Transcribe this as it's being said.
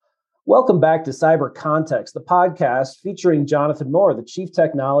Welcome back to Cyber Context, the podcast featuring Jonathan Moore, the Chief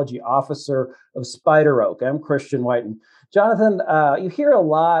Technology Officer of Spider Oak. I'm Christian Whiten. Jonathan, you hear a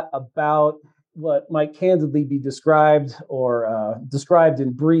lot about what might candidly be described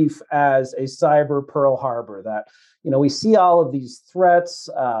in brief as a cyber Pearl Harbor. That, we see all of these threats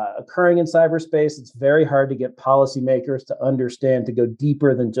occurring in cyberspace. It's very hard to get policymakers to understand, to go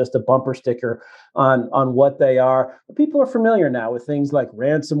deeper than just a bumper sticker on what they are. But people are familiar now with things like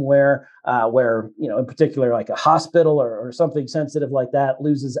ransomware, where, in particular, like a hospital or something sensitive like that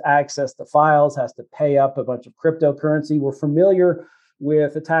loses access to files, has to pay up a bunch of cryptocurrency. We're familiar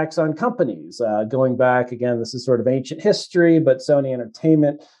with attacks on companies. Going back, again, this is sort of ancient history, but Sony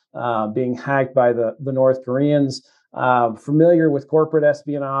Entertainment being hacked by the North Koreans. Familiar with corporate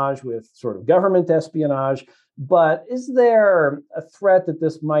espionage, with sort of government espionage. But is there a threat that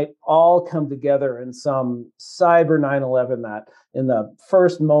this might all come together in some cyber 9/11, that in the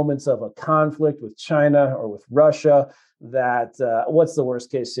first moments of a conflict with China or with Russia, that what's the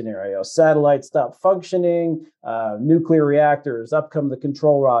worst case scenario? Satellites stop functioning, nuclear reactors, up come the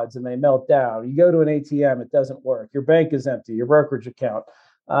control rods and they melt down. You go to an ATM, it doesn't work. Your bank is empty, your brokerage account.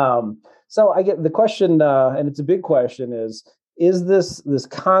 So I get the question, and it's a big question, is this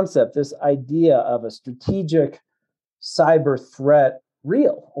concept, this idea of a strategic cyber threat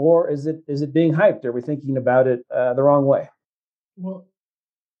real, or is it being hyped? Are we thinking about it the wrong way? Well,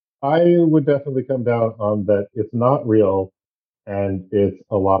 I would definitely come down on that it's not real and it's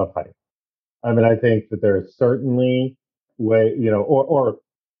a lot of hype. I mean, I think that there's certainly way, or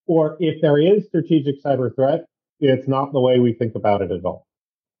if there is strategic cyber threat, it's not the way we think about it at all,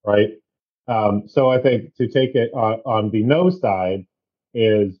 right? So I think to take it on the no side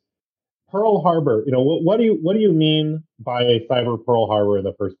is Pearl Harbor. What do you mean by a cyber Pearl Harbor in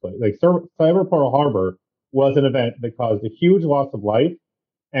the first place? Like cyber Pearl Harbor was an event that caused a huge loss of life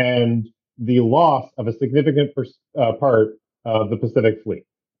and the loss of a significant part of the Pacific Fleet,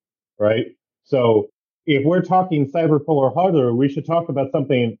 right? So if we're talking cyber Pearl Harbor, we should talk about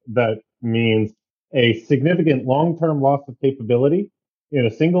something that means a significant long-term loss of capability in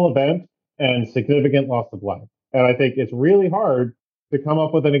a single event and significant loss of life. And I think it's really hard to come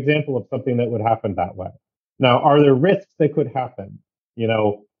up with an example of something that would happen that way. Now, are there risks that could happen?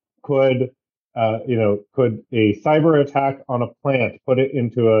 Could a cyber attack on a plant put it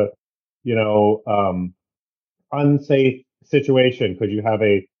into a, unsafe situation? Could you have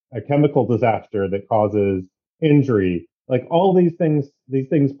a chemical disaster that causes injury? Like all these things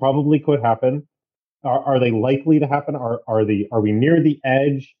probably could happen. Are they likely to happen? Are we near the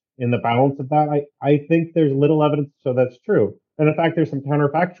edge in the balance of that? I think there's little evidence so that's true. And in fact, there's some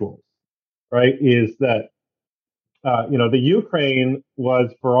counterfactuals, right? Is that the Ukraine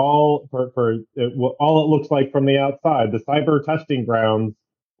was for all it looks like from the outside, the cyber testing grounds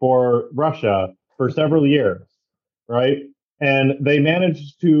for Russia for several years, right? And they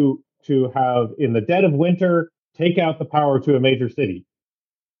managed to have, in the dead of winter, take out the power to a major city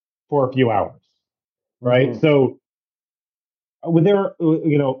for a few hours, right? Mm-hmm. So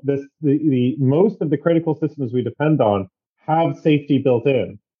the most of the critical systems we depend on have safety built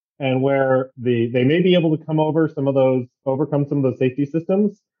in. And where they may be able to overcome some of those safety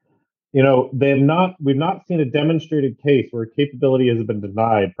systems, we've not seen a demonstrated case where capability has been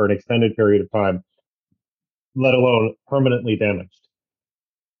denied for an extended period of time, let alone permanently damaged.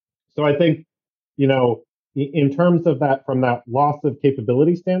 So I think, in terms of that, from that loss of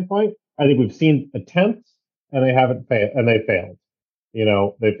capability standpoint, I think we've seen attempts and they haven't failed, and they failed.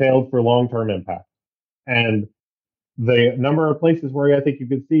 They failed for long-term impact. And the number of places where I think you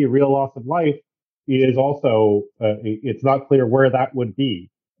could see a real loss of life is also, it's not clear where that would be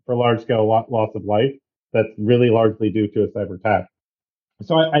for large-scale loss of life. That's really largely due to a cyber attack.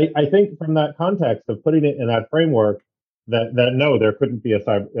 So I think from that context of putting it in that framework, that no, there couldn't be a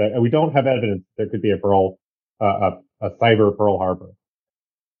cyber. We don't have evidence there could be a cyber Pearl Harbor.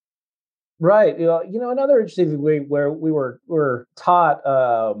 Right. Another interesting thing where we were taught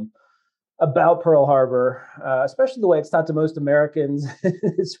about Pearl Harbor, especially the way it's taught to most Americans.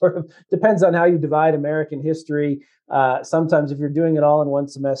 It sort of depends on how you divide American history. Sometimes if you're doing it all in one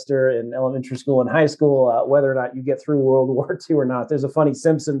semester in elementary school and high school, whether or not you get through World War II or not. There's a funny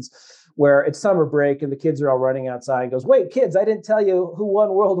Simpsons where it's summer break and the kids are all running outside and goes, "Wait, kids, I didn't tell you who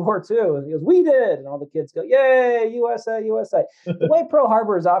won World War II." And he goes, "We did." And all the kids go, "Yay, USA, USA." The way Pearl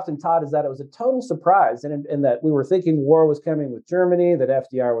Harbor is often taught is that it was a total surprise and that we were thinking war was coming with Germany, that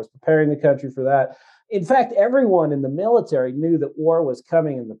FDR was preparing the country for that. In fact, everyone in the military knew that war was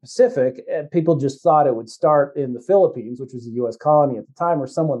coming in the Pacific. And people just thought it would start in the Philippines, which was a U.S. colony at the time, or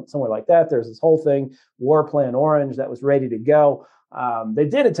somewhere like that. There's this whole thing, War Plan Orange, that was ready to go. They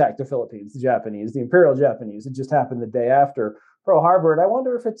did attack the Philippines, the Japanese, the Imperial Japanese. It just happened the day after Pearl Harbor, and I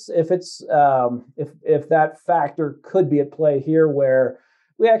wonder if that factor could be at play here, where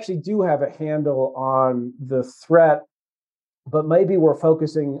we actually do have a handle on the threat, but maybe we're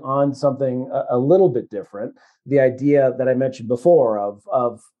focusing on something a little bit different. The idea that I mentioned before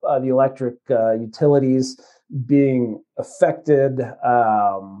of the electric utilities being affected,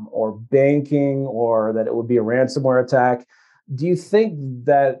 or banking, or that it would be a ransomware attack. Do you think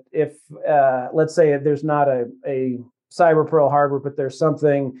that if, let's say, there's not a cyber Pearl Harbor, but there's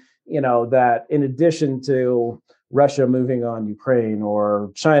something, that in addition to Russia moving on Ukraine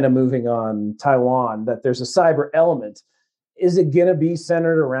or China moving on Taiwan, that there's a cyber element? Is it going to be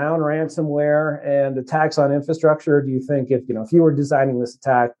centered around ransomware and attacks on infrastructure? Or do you think if you were designing this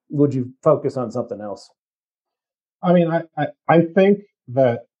attack, would you focus on something else? I mean, I think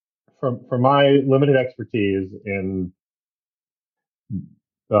that from my limited expertise in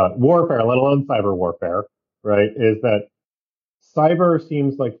warfare, let alone cyber warfare, right, is that cyber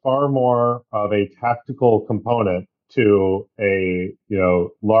seems like far more of a tactical component to a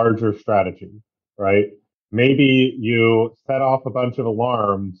larger strategy, right? Maybe you set off a bunch of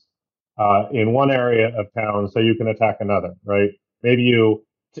alarms in one area of town so you can attack another, right? Maybe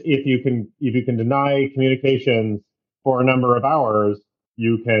if you can deny communications for a number of hours,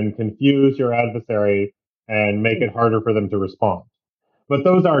 you can confuse your adversary and make it harder for them to respond. But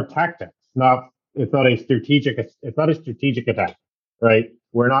those are tactics, not it's not a strategic attack, right?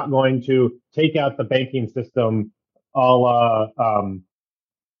 We're not going to take out the banking system a la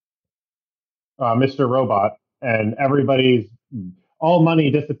Mr. Robot and all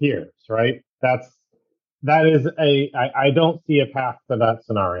money disappears, right? I don't see a path to that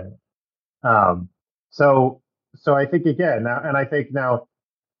scenario. Um, so so I think again now, and I think now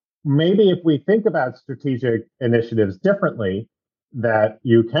maybe if we think about strategic initiatives differently, that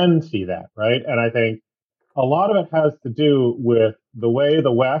you can see that, right? And I think a lot of it has to do with the way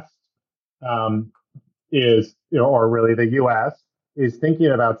the West um, is, or really the U.S. is thinking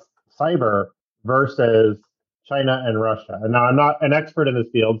about cyber versus China and Russia. And now I'm not an expert in this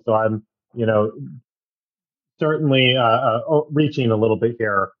field, so I'm, you know, certainly reaching a little bit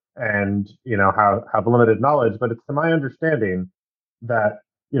here, and have limited knowledge. But it's to my understanding that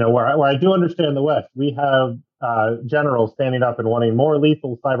where I do understand the West, we have generals standing up and wanting more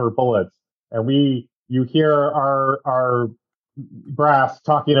lethal cyber bullets, and you hear our brass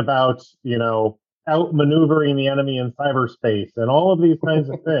talking about outmaneuvering the enemy in cyberspace and all of these kinds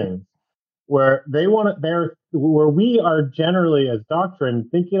of things, where they want to, they're where we are generally as doctrine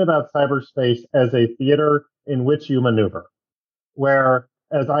thinking about cyberspace as a theater in which you maneuver. Where,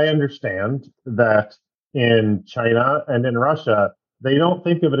 as I understand, that in China and in Russia, they don't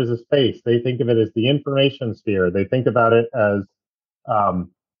think of it as a space. They think of it as the information sphere. They think about it as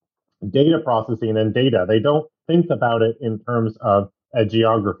um, data processing and data. They don't think about it in terms of a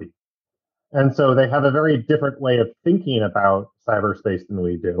geography. And so they have a very different way of thinking about cyberspace than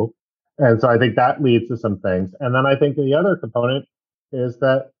we do. And so I think that leads to some things. And then I think the other component is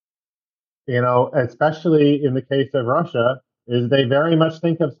that, especially in the case of Russia, is they very much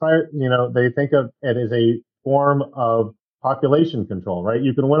think of fire, they think of it as a form of population control, right?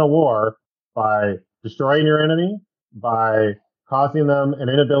 You can win a war by destroying your enemy, by causing them an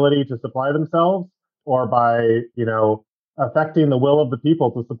inability to supply themselves, or by, affecting the will of the people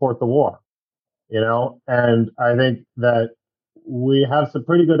to support the war. And I think that we have some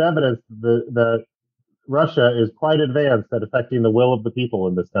pretty good evidence that Russia is quite advanced at affecting the will of the people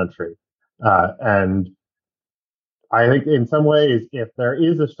in this country. And I think in some ways, if there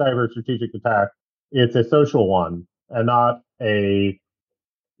is a cyber strategic attack, it's a social one and not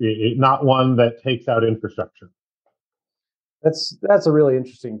one that takes out infrastructure. That's a really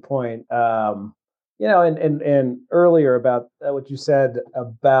interesting point. And earlier about what you said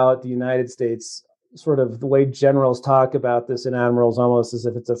about the United States, sort of the way generals talk about this in admirals, almost as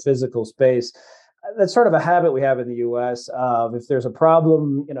if it's a physical space. That's sort of a habit we have in the U.S. Of if there's a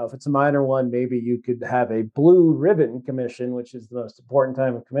problem, if it's a minor one, maybe you could have a blue ribbon commission, which is the most important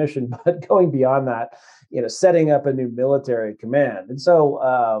time of commission. But going beyond that, setting up a new military command. And so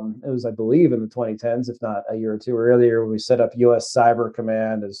it was, I believe, in the 2010s, if not a year or two earlier, when we set up U.S. Cyber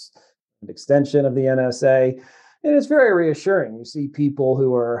Command as an extension of the NSA. And it's very reassuring. You see people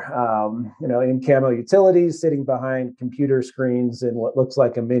who are, in camo utilities sitting behind computer screens in what looks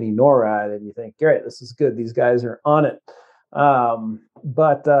like a mini NORAD, and you think, great, this is good. These guys are on it.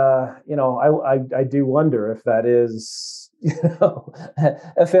 But I do wonder if that is,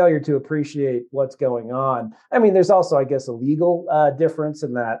 a failure to appreciate what's going on. I mean, there's also, I guess, a legal difference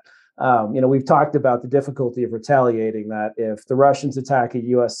in that. we've talked about the difficulty of retaliating. That if the Russians attack a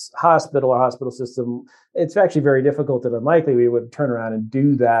U.S. hospital or hospital system, it's actually very difficult and unlikely we would turn around and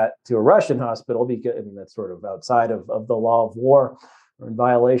do that to a Russian hospital, because that's sort of outside of the law of war or in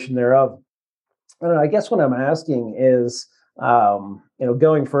violation thereof. I don't know, I guess what I'm asking is,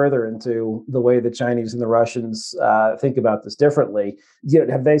 going further into the way the Chinese and the Russians think about this differently.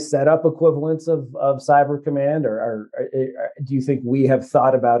 Have they set up equivalents of cyber command, or do you think we have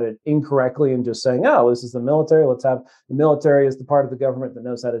thought about it incorrectly and just saying, "Oh, this is the military. Let's have the military as the part of the government that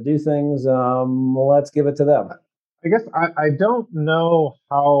knows how to do things. Let's give it to them." I guess I don't know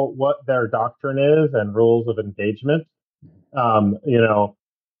what their doctrine is and rules of engagement.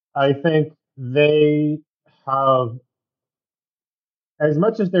 I think they have, as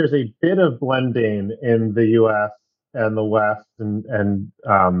much as there's a bit of blending in the U.S. and the West and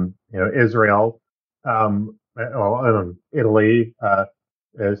Israel, Italy,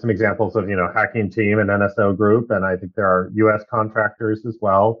 some examples of hacking team and NSO group, and I think there are U.S. contractors as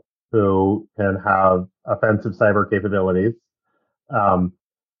well who can have offensive cyber capabilities.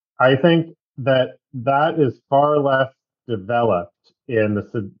 I think that is far less developed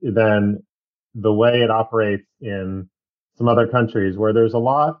than the way it operates in some other countries, where there's a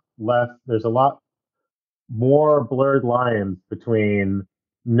lot more blurred lines between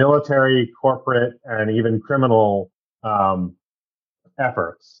military, corporate, and even criminal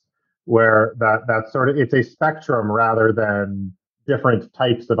efforts, where that's sort of, it's a spectrum rather than different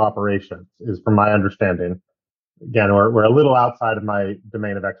types of operations, is from my understanding. Again, we're a little outside of my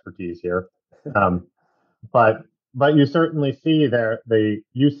domain of expertise here, but you certainly see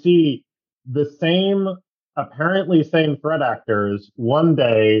you see the apparently same threat actors one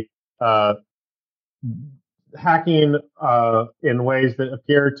day hacking in ways that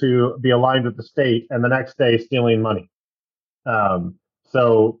appear to be aligned with the state, and the next day stealing money.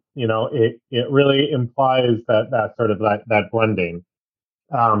 So it really implies that sort of that blending.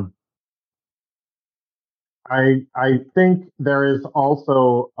 I think there is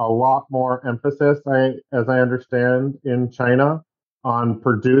also a lot more emphasis, as I understand, in China on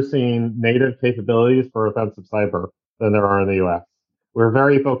producing native capabilities for offensive cyber than there are in the U.S. We're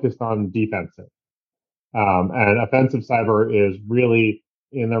very focused on defensive, and offensive cyber is really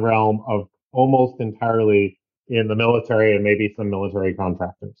in the realm of almost entirely in the military and maybe some military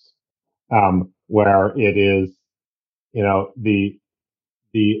contractors, where it is, the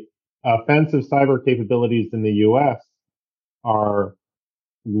offensive cyber capabilities in the U.S. are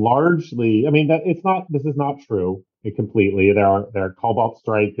largely, I mean, this is not true completely. There are Cobalt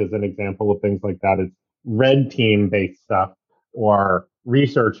Strike is an example of things like that. It's red team based stuff, or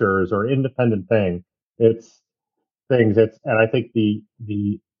researchers, or independent things. And I think the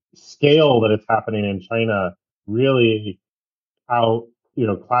scale that it's happening in China really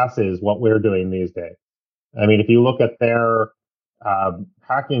classes what we're doing these days. I mean, if you look at their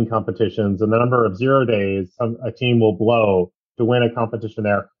hacking competitions and the number of 0 days a team will blow to win a competition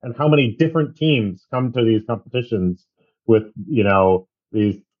there, and how many different teams come to these competitions with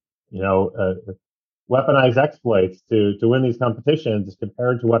these weaponized exploits to win these competitions, as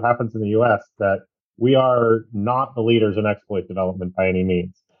compared to what happens in the U.S., that we are not the leaders in exploit development by any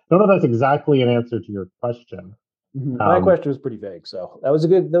means. I don't know if that's exactly an answer to your question. My question was pretty vague, so that was a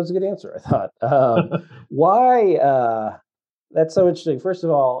good answer, I thought. Why? That's so interesting. First of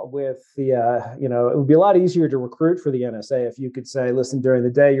all, with the it would be a lot easier to recruit for the NSA if you could say, listen, during the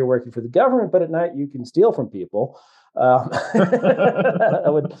day you're working for the government, but at night you can steal from people. That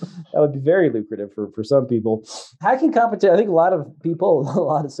would be very lucrative for some people. Hacking competition. I think a lot of people, a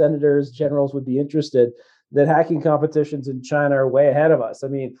lot of senators, generals would be interested. That hacking competitions in China are way ahead of us. I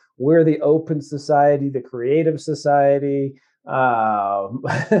mean, we're the open society, the creative society. We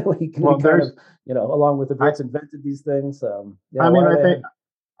kind of, along with the Brits, invented these things.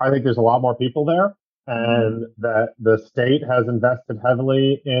 I think there's a lot more people there, and that the state has invested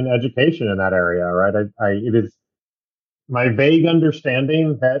heavily in education in that area. Right? It is my vague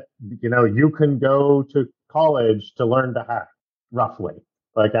understanding that you can go to college to learn to hack, roughly.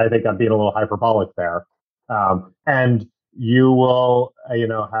 Like, I think I'm being a little hyperbolic there. And you will,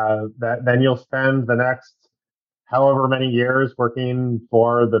 have that. Then you'll spend the next however many years working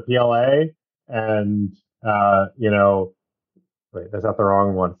for the PLA, and wait, that's not the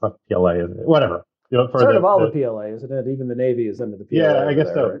wrong one. It's not the PLA, is it? Whatever. Sort of all the PLA, isn't it? Even the Navy is under the PLA. Yeah, I guess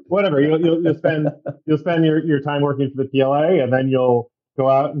so. Right? Whatever. You'll spend your time working for the PLA, and then you'll go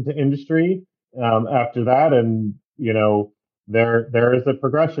out into industry after that, and there is a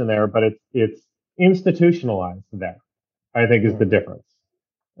progression there, but it's institutionalized there, I think, is the difference.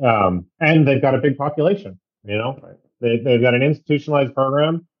 And they've got a big population, Right. They've got an institutionalized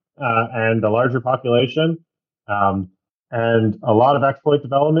program. and a larger population. Um, and a lot of exploit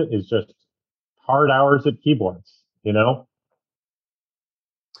development is just hard hours at keyboards, you know?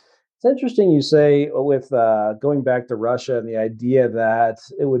 It's interesting you say with going back to Russia and the idea that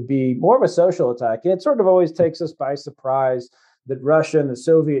it would be more of a social attack. It sort of always takes us by surprise that Russia and the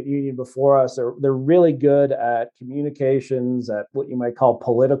Soviet Union before us they're really good at communications, at what you might call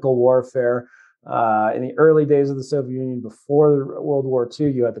political warfare. In the early days of the Soviet Union, before World War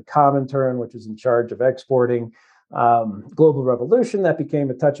II, you had the Comintern, which was in charge of exporting global revolution. That became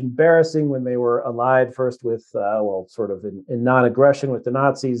a touch embarrassing when they were allied first with, sort of in non-aggression with the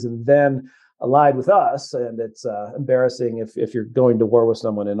Nazis, and then allied with us. And it's embarrassing if you're going to war with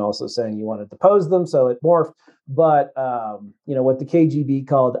someone and also saying you want to depose them. So it morphed. But what the KGB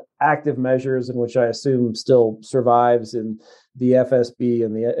called active measures, and which I assume still survives in the FSB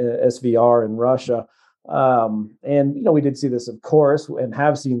and the SVR in Russia. And we did see this, of course, and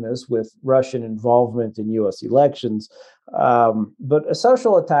have seen this with Russian involvement in U.S. elections. But a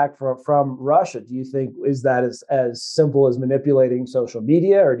social attack from Russia, do you think is that as simple as manipulating social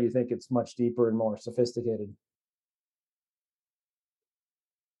media, or do you think it's much deeper and more sophisticated?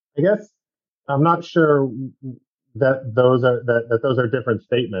 I guess I'm not sure that those are different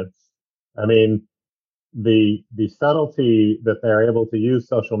statements. I mean, the subtlety that they're able to use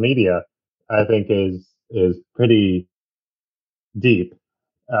social media, I think, is pretty deep.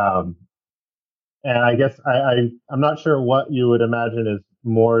 Um, and I guess I'm not sure what you would imagine is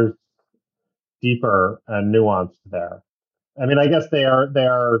more deeper and nuanced there. I mean, I guess they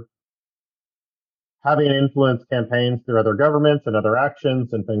are having influence campaigns through other governments and other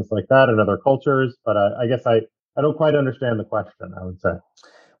actions and things like that and other cultures. But I guess I don't quite understand the question, I would say.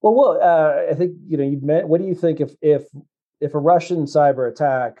 I think you'd met. What do you think if a Russian cyber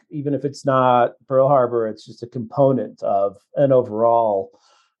attack, even if it's not Pearl Harbor, it's just a component of an overall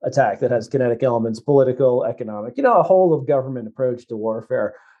attack that has kinetic elements, political, economic, a whole of government approach to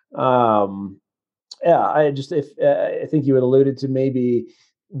warfare. Um, yeah, I think you had alluded to maybe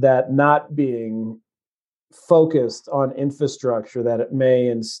that not being focused on infrastructure, that it may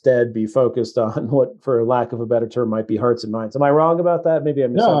instead be focused on what, for lack of a better term, might be hearts and minds. Am I wrong about that? Maybe I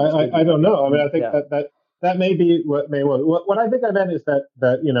No, misunderstood I you. don't know. I mean, I think Yeah. that may be what I think I meant is that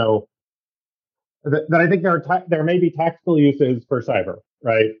I think there may be tactical uses for cyber,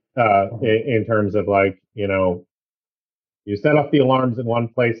 right? In terms of you set off the alarms in one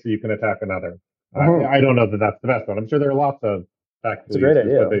place so you can attack another. Mhm. I don't know that that's the best one. I'm sure there are lots of It's a tactical great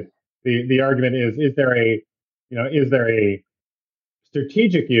uses, but idea. the argument is there a is there a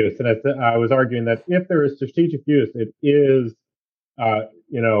strategic use? And I was arguing that if there is strategic use, it is uh,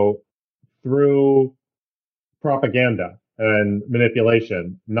 you know through propaganda and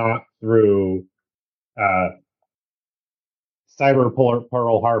manipulation, not through uh, cyber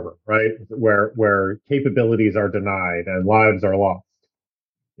Pearl Harbor, right? Where capabilities are denied and lives are lost.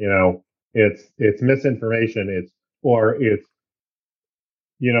 You know, it's misinformation. It's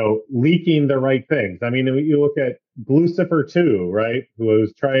leaking the right things. I mean, you look at Lucifer 2, right? Who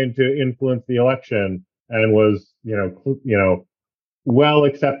was trying to influence the election and was well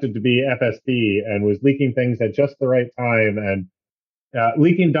accepted to be FSB and was leaking things at just the right time and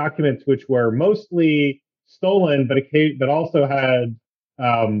leaking documents which were mostly stolen, but also had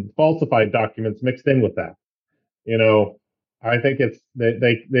falsified documents mixed in with that. You know, I think it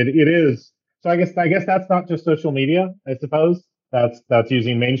is. So I guess that's not just social media. I suppose that's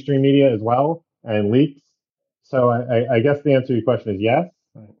using mainstream media as well and leaks. So I guess the answer to your question is yes.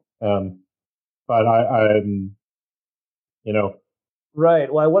 Um, but I'm you know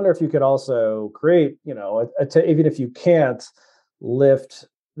Right. Well, I wonder if you could also create, even if you can't lift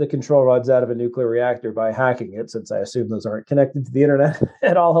the control rods out of a nuclear reactor by hacking it, since I assume those aren't connected to the internet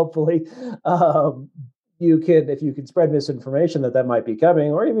at all, hopefully. Um, if you can spread misinformation that might be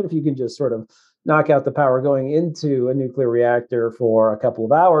coming, or even if you can just sort of knock out the power going into a nuclear reactor for a couple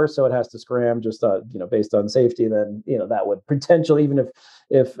of hours, so it has to scram just based on safety, then that would potentially, even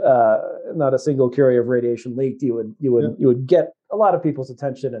if not a single curie of radiation leaked, yeah. you would get a lot of people's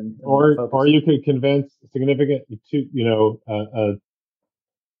attention and Or focus. you could convince significant to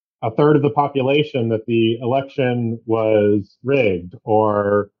a third of the population that the election was rigged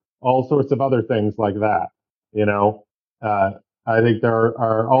or all sorts of other things like that. You know, uh, I think there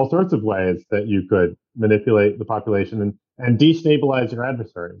are all sorts of ways that you could manipulate the population and destabilize your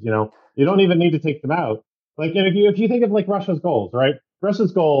adversaries. You don't even need to take them out. Like, if you think of like Russia's goals, right?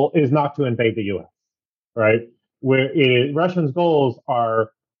 Russia's goal is not to invade the U.S., right? Russians' goals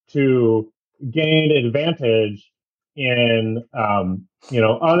are to gain advantage in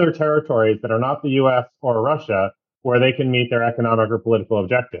other territories that are not the U.S. or Russia, where they can meet their economic or political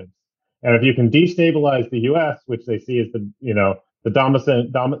objectives. And if you can destabilize the U.S., which they see as the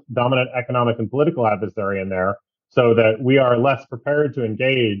dominant economic and political adversary in there, so that we are less prepared to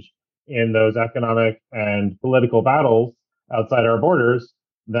engage in those economic and political battles outside our borders,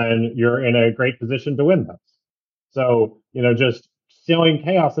 then you're in a great position to win those. So, just sowing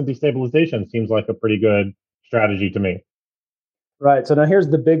chaos and destabilization seems like a pretty good strategy to me. Right. So now here's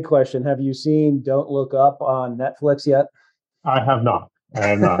the big question. Have you seen Don't Look Up on Netflix yet? I have not. I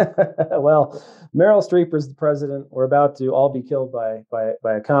have not. Well, Meryl Streep is the president. We're about to all be killed by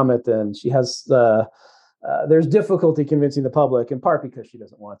a comet, and she has there's difficulty convincing the public, in part because she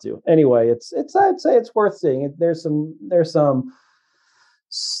doesn't want to. Anyway, it's I'd say it's worth seeing. There's some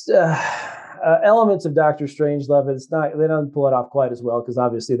elements of Doctor Strangelove. It's not, they don't pull it off quite as well because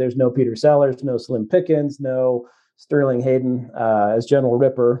obviously there's no Peter Sellers, no Slim Pickens, no Sterling Hayden as General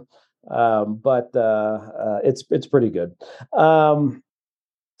Ripper, but it's pretty good.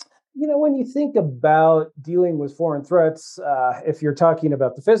 When you think about dealing with foreign threats, if you're talking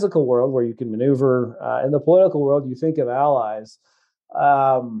about the physical world where you can maneuver, in the political world, you think of allies.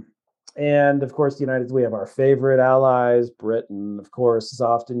 And of course, we have our favorite allies. Britain, of course, is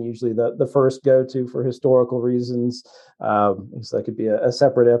often usually the first go-to for historical reasons. So that could be a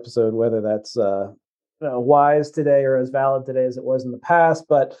separate episode, whether that's wise today or as valid today as it was in the past.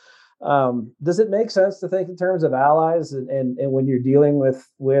 But does it make sense to think in terms of allies and when you're dealing with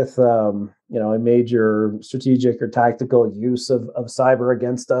a major strategic or tactical use of cyber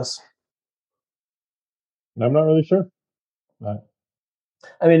against us? I'm not really sure.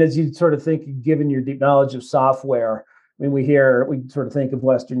 As you sort of think, given your deep knowledge of software, we sort of think of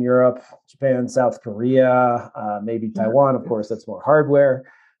Western Europe, Japan, South Korea, maybe Taiwan. Of course, that's more hardware.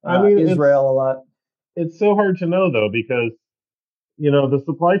 Israel a lot. It's so hard to know though, because the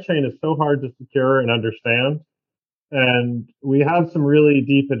supply chain is so hard to secure and understand. And we have some really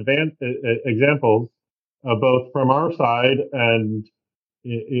deep examples, both from our side and,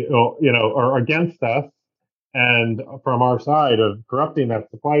 or against us, and from our side of corrupting that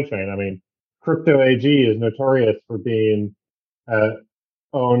supply chain. Crypto AG is notorious for being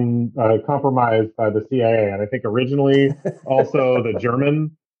compromised by the CIA. And I think originally also the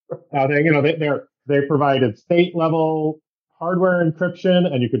German thing, they provided state level hardware encryption,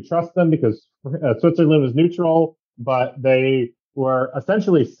 and you could trust them because Switzerland was neutral, but they were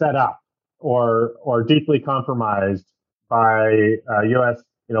essentially set up or deeply compromised by U.S.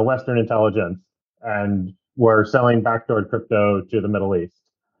 Western intelligence, and were selling backdoor crypto to the Middle East.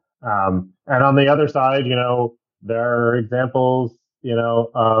 And on the other side, there are examples,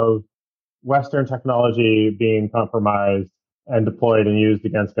 of Western technology being compromised and deployed and used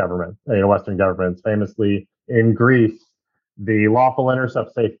against government, Western governments. Famously, in Greece, the lawful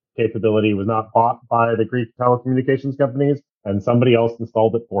intercept safe capability was not bought by the Greek telecommunications companies, and somebody else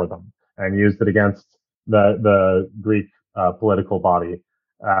installed it for them and used it against the Greek political body.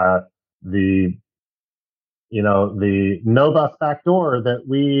 The no-bus backdoor that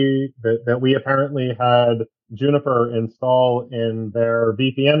we apparently had Juniper install in their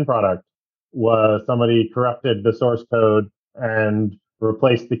VPN product was somebody corrupted the source code and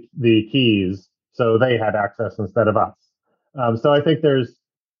replaced the keys so they had access instead of us. So I think there's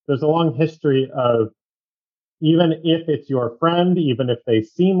a long history of, even if it's your friend, even if they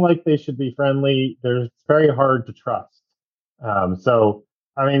seem like they should be friendly, it's very hard to trust.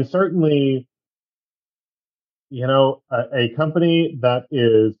 Certainly, a company that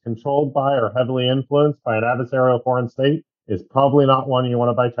is controlled by or heavily influenced by an adversarial foreign state is probably not one you want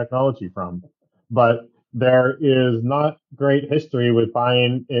to buy technology from. But there is not great history with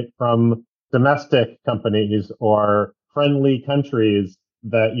buying it from domestic companies or friendly countries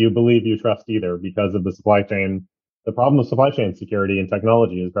that you believe you trust either, because of the supply chain. The problem of supply chain security and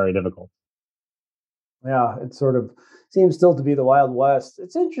technology is very difficult. Yeah, it sort of seems still to be the Wild West.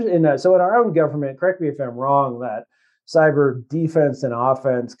 It's interesting. So in our own government, correct me if I'm wrong, that cyber defense and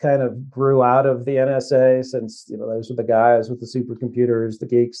offense kind of grew out of the NSA, since those are the guys with the supercomputers, the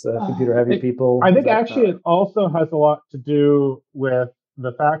geeks, the computer heavy people. I think actually it also has a lot to do with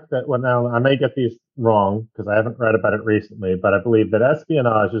the fact that, well, now I may get these wrong because I haven't read about it recently, but I believe that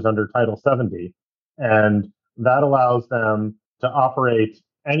espionage is under Title 70, and that allows them to operate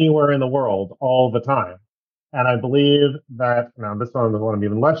anywhere in the world all the time. And I believe that, now this one, the one I'm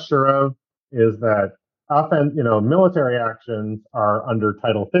even less sure of, is that often, military actions are under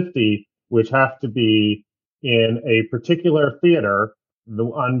Title 50, which have to be in a particular theater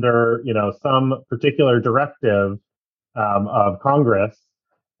under, some particular directive of Congress.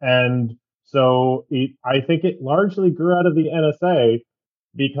 And so I think it largely grew out of the NSA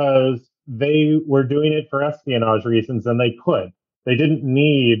because they were doing it for espionage reasons, and they could. They didn't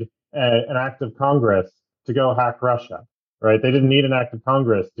need an act of Congress to go hack Russia, right? They didn't need an act of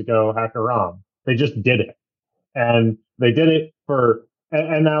Congress to go hack Iran. They just did it, and they did it for.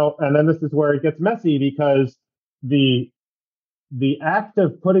 And now, and then this is where it gets messy because the the act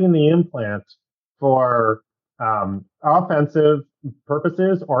of putting in the implant for offensive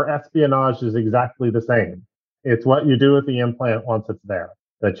purposes or espionage is exactly the same. It's what you do with the implant once it's there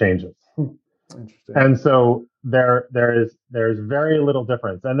that changes. Interesting. And so there's very little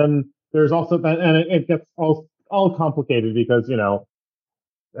difference. And then there's also that, and it gets all complicated because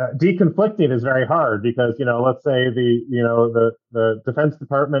deconflicting is very hard because let's say the Defense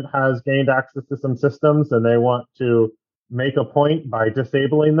Department has gained access to some systems and they want to make a point by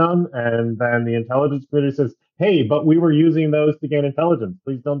disabling them, and then the intelligence community says, hey, but we were using those to gain intelligence,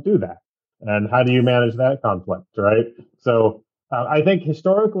 please don't do that. And how do you manage that conflict, right? So I think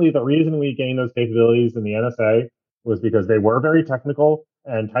historically the reason we gained those capabilities in the NSA was because they were very technical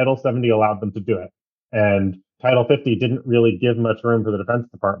and Title 70 allowed them to do it, and Title 50 didn't really give much room for the Defense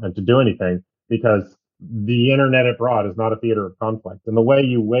Department to do anything because the internet abroad is not a theater of conflict. And the way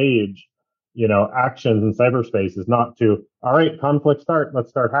you wage, actions in cyberspace is not to, all right, conflict start, let's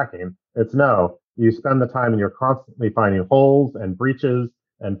start hacking. It's no, you spend the time and you're constantly finding holes and breaches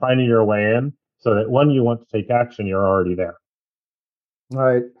and finding your way in so that when you want to take action, you're already there.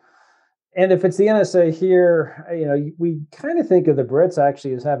 Right. And if it's the NSA here, we kind of think of the Brits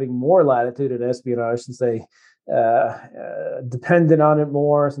actually as having more latitude in espionage since they depended on it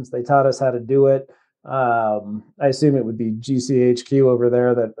more, since they taught us how to do it. I assume it would be GCHQ over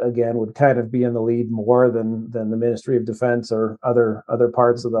there that again would kind of be in the lead more than the Ministry of Defense or other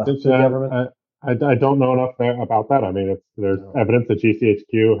parts of the government. I don't know enough about that. I mean, there's evidence that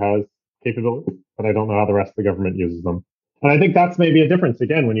GCHQ has capabilities, but I don't know how the rest of the government uses them. And I think that's maybe a difference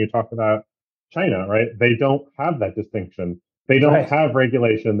again when you talk about China, right? They don't have that distinction. They don't have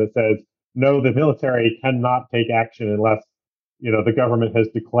regulation that says no, the military cannot take action unless the government has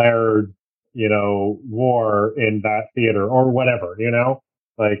declared war in that theater or whatever.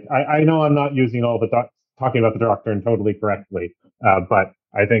 Like I know I'm not using all the talking about the doctrine totally correctly, but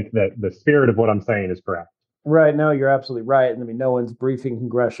I think that the spirit of what I'm saying is correct. Right. No, you're absolutely right. And I mean, no one's briefing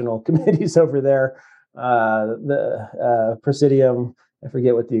congressional committees over there. The Presidium, I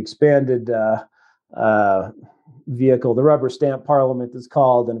forget what the expanded vehicle, the rubber stamp parliament is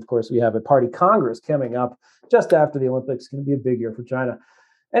called. And of course, we have a party Congress coming up just after the Olympics. It's going to be a big year for China.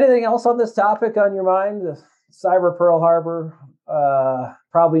 Anything else on this topic on your mind? The cyber Pearl Harbor,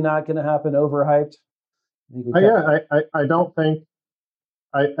 probably not going to happen, overhyped. I don't think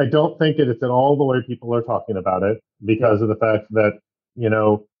I don't think it is at all the way people are talking about it because of the fact that,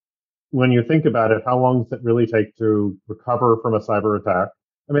 when you think about it, how long does it really take to recover from a cyber attack?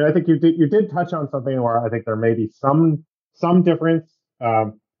 I mean, I think you did touch on something where I think there may be some difference.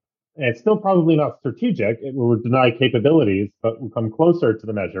 And it's still probably not strategic. It would deny capabilities, but will come closer to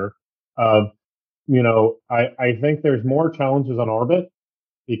the measure of, I think there's more challenges on orbit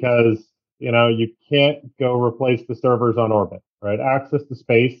because, you can't go replace the servers on orbit, right? Access to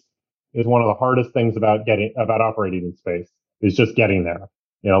space is one of the hardest things about operating in space is just getting there.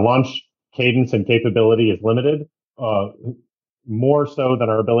 Launch cadence and capability is limited, more so than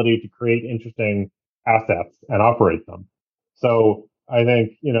our ability to create interesting assets and operate them. So I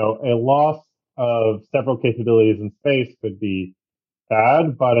think, a loss of several capabilities in space could be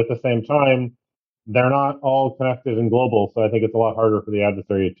bad, but at the same time, they're not all connected and global. So I think it's a lot harder for the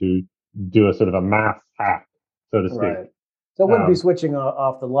adversary to do a sort of a mass hack, so to speak. Right. So it wouldn't be switching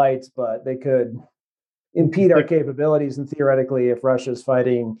off the lights, but they could impede our capabilities. And theoretically, if Russia's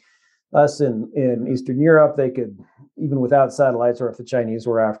fighting us in Eastern Europe, they could, even without satellites, or if the Chinese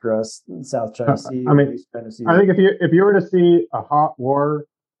were after us in South China Sea. I mean, I think if you were to see a hot war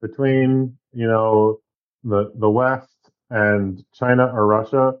between the West and China or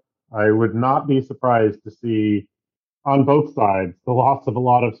Russia, I would not be surprised to see on both sides the loss of a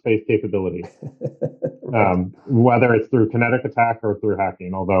lot of space capability, right. Whether it's through kinetic attack or through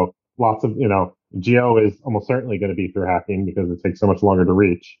hacking. Although lots of Geo is almost certainly going to be through hacking because it takes so much longer to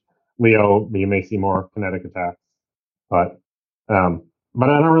reach. Leo, you may see more kinetic attacks, but I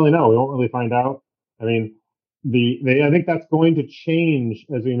don't really know. We won't really find out. I mean, I think that's going to change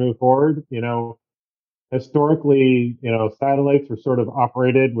as we move forward. Historically, satellites were sort of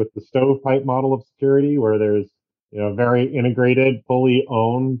operated with the stovepipe model of security, where there's very integrated, fully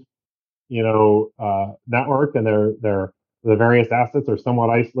owned, network, and the various assets are somewhat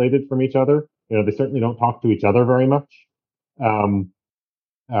isolated from each other. They certainly don't talk to each other very much.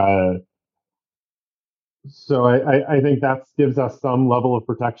 So I think that gives us some level of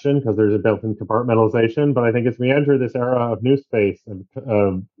protection because there's a built-in compartmentalization. But I think as we enter this era of new space and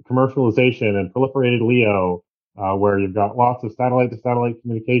commercialization and proliferated LEO, where you've got lots of satellite-to-satellite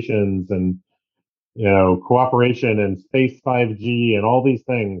communications and cooperation and space 5G and all these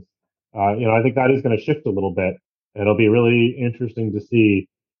things, I think that is going to shift a little bit. And it'll be really interesting to see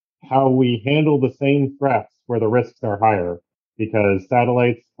how we handle the same threats where the risks are higher, because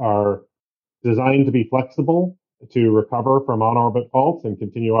satellites are designed to be flexible to recover from on-orbit faults and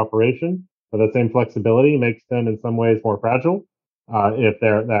continue operation. But that same flexibility makes them in some ways more fragile if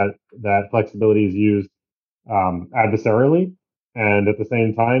that flexibility is used adversarially. And at the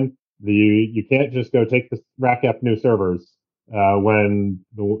same time, you can't just go take the rack up new servers when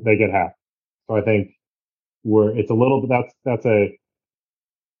they get hacked. So I think it's a little bit that's a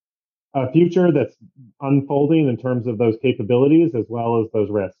future that's unfolding in terms of those capabilities as well as those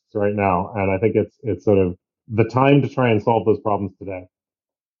risks right now. And I think it's sort of the time to try and solve those problems today.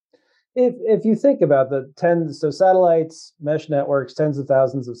 If you think about the tens, so satellites, mesh networks, tens of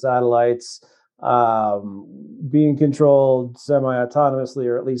thousands of satellites being controlled semi-autonomously,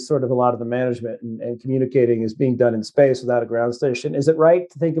 or at least sort of a lot of the management and communicating is being done in space without a ground station. Is it right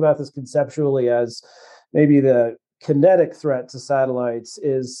to think about this conceptually as maybe the kinetic threat to satellites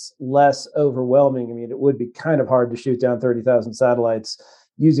is less overwhelming? I mean, it would be kind of hard to shoot down 30,000 satellites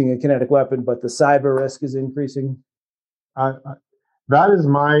using a kinetic weapon, but the cyber risk is increasing. I, that is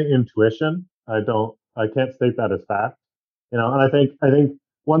my intuition. I can't state that as fact. And I think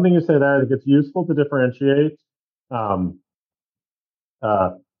one thing you say there, I think it's useful to differentiate um,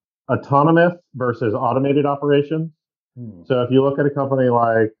 uh, autonomous versus automated operations. Hmm. So if you look at a company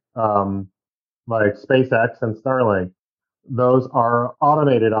like SpaceX and Starlink, those are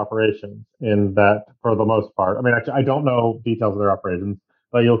automated operations in that for the most part. I mean, actually, I don't know details of their operations,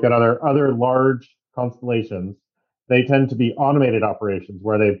 but you look at other large constellations, they tend to be automated operations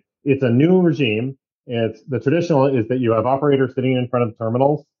where it's a new regime. It's the traditional is that you have operators sitting in front of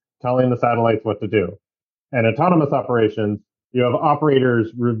terminals telling the satellites what to do. And autonomous operations, you have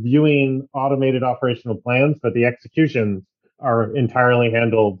operators reviewing automated operational plans, but the executions are entirely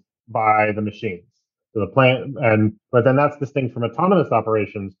handled by the machines. So the plan, but then that's distinct from autonomous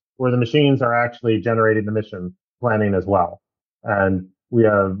operations, where the machines are actually generating the mission planning as well. And we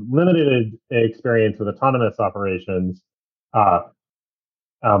have limited experience with autonomous operations, uh,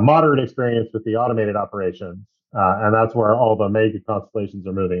 moderate experience with the automated operations, and that's where all the mega constellations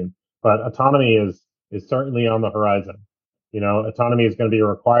are moving. But autonomy is certainly on the horizon. Autonomy is going to be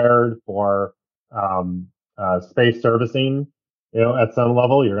required for space servicing. At some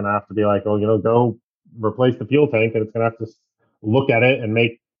level, you're going to have to be like, oh, go replace the fuel tank, and it's going to have to look at it and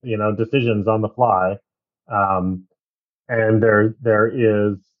make decisions on the fly. Um, and there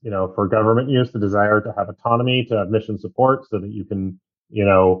is, for government use, the desire to have autonomy, to have mission support, so that you can, you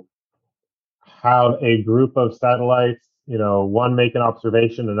know, have a group of satellites, one make an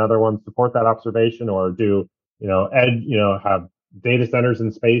observation, another one support that observation, or do, have data centers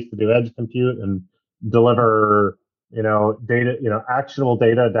in space to do edge compute and deliver, data, actionable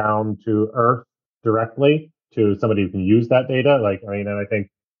data down to Earth directly to somebody who can use that data. And I think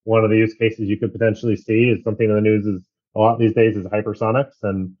one of the use cases you could potentially see is something in the news is a lot these days is hypersonics.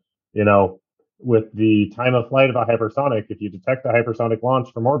 And, with the time of flight of a hypersonic, if you detect a hypersonic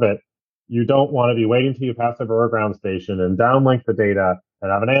launch from orbit, you don't want to be waiting till you pass over a ground station and downlink the data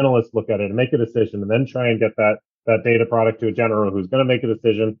and have an analyst look at it and make a decision and then try and get that data product to a general who's going to make a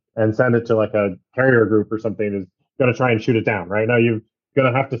decision and send it to like a carrier group or something who's going to try and shoot it down. Right now, you're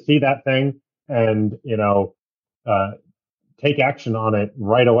going to have to see that thing and uh, take action on it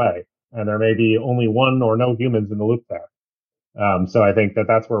right away. And there may be only one or no humans in the loop there. So I think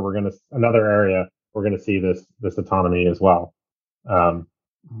that's where another area we're going to see this autonomy as well. Um,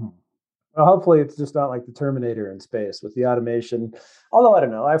 Well, hopefully, it's just not like the Terminator in space with the automation. Although I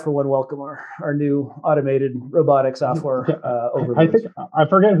don't know, I for one welcome our new automated robotic software. I think I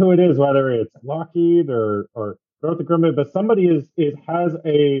forget who it is, whether it's Lockheed or Northrop Grumman, but somebody has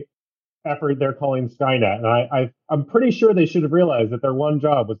a effort they're calling Skynet, and I'm pretty sure they should have realized that their one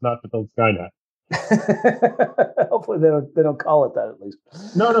job was not to build Skynet. Hopefully, they don't call it that at least.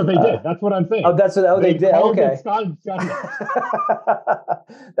 No, they did. That's what I'm saying. Oh, that's what they did. Okay, Skynet.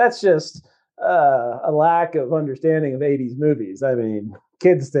 That's just a lack of understanding of '80s movies. I mean,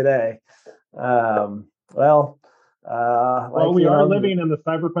 kids today. Well, we are living in the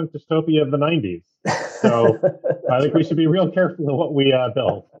cyberpunk dystopia of the '90s, so I think we should be real careful in what we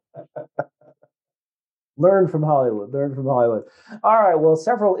build. Learn from Hollywood. Learn from Hollywood. All right. Well,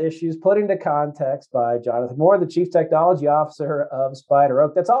 several issues put into context by Jonathan Moore, the Chief Technology Officer of Spider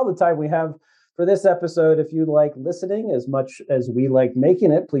Oak. That's all the time we have for this episode. If you like listening as much as we like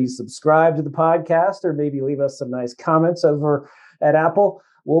making it, please subscribe to the podcast or maybe leave us some nice comments over at Apple.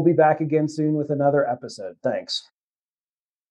 We'll be back again soon with another episode. Thanks.